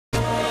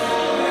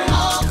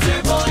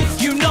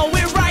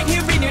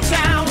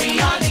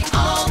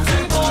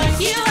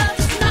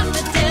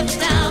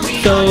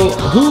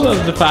who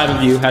of the five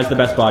of you has the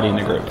best body in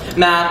the group?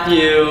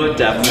 Matthew,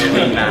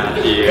 definitely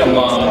Matthew. Come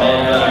on,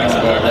 man.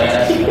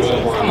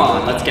 Come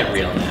on, let's get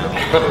real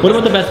now. What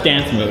about the best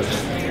dance moves?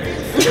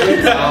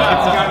 It's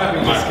gotta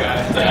be this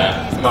guy.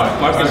 Yeah.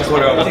 Marc is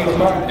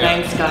choreographer.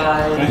 Thanks,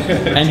 guys.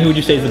 And who would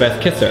you say is the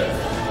best kisser?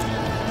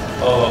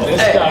 Oh,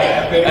 this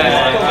guy.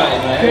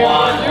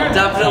 Juan,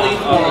 definitely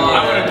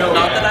Juan.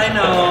 Not that I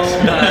know,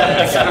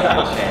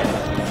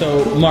 but...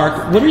 So,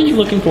 Marc, what are you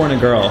looking for in a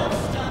girl?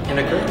 In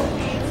a girl?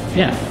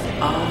 Yeah.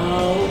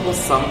 Oh, well,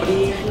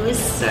 somebody who is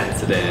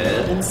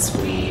sensitive and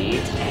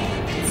sweet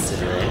and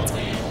considerate,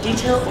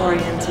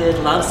 detail-oriented,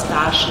 loves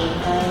fashion,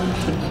 and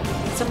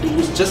somebody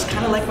who's just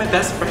kind of like my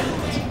best friend.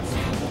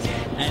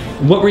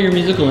 What were your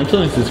musical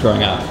influences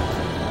growing up?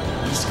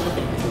 Musical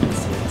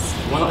influences?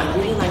 Well, I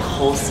really like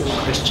wholesome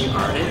Christian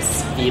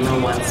artists, female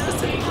ones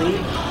specifically.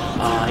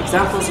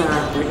 Examples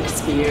are Britney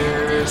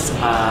Spears,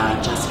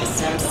 Jessica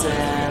Simpson.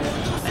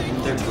 I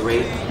think they're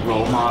great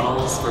role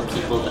models for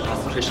people that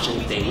have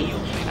Christian faith,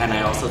 and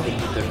I also think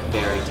that they're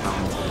very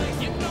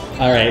talented.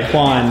 All right,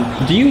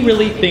 Juan, do you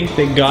really think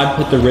that God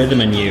put the rhythm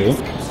in you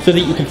so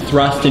that you can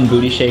thrust and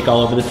booty shake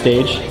all over the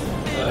stage?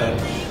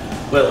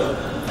 Well,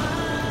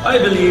 I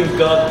believe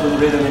God put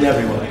rhythm in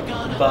everyone,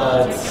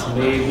 but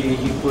maybe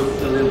He put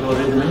a little more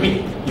rhythm in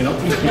me, you know?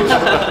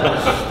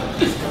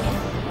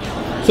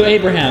 So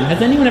Abraham,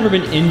 has anyone ever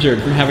been injured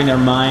from having their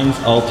minds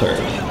altered?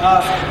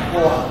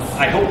 Well,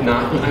 I hope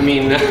not. I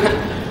mean,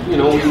 you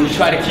know, we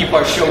try to keep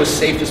our show as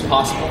safe as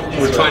possible.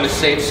 We're trying to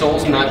save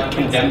souls, not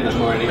condemn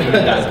them or anything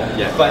like that.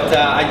 Yeah. But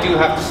I do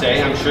have to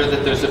say, I'm sure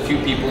that there's a few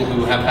people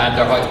who have had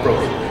their hearts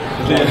broken.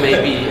 Or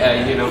maybe,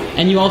 you know.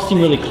 And you all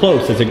seem really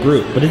close as a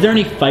group, but is there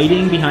any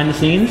fighting behind the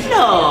scenes?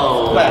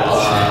 No!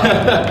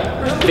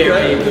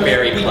 Very,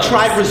 very We close.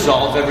 try to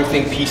resolve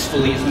everything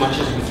peacefully as much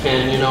as we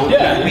can, you know.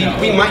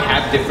 We might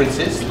have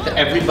differences.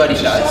 Everybody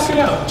does.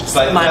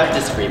 But minor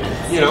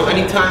disagreements. you know,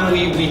 anytime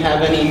we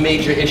have any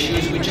major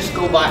issues, we just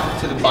go back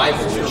to the Bible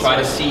and try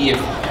to see if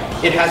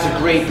it has a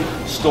great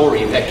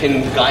story that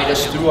can guide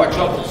us through our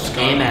troubles.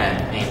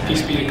 Amen. Amen.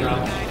 Peace be to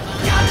God.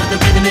 God put the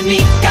rhythm in me,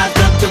 God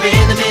put the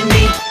rhythm in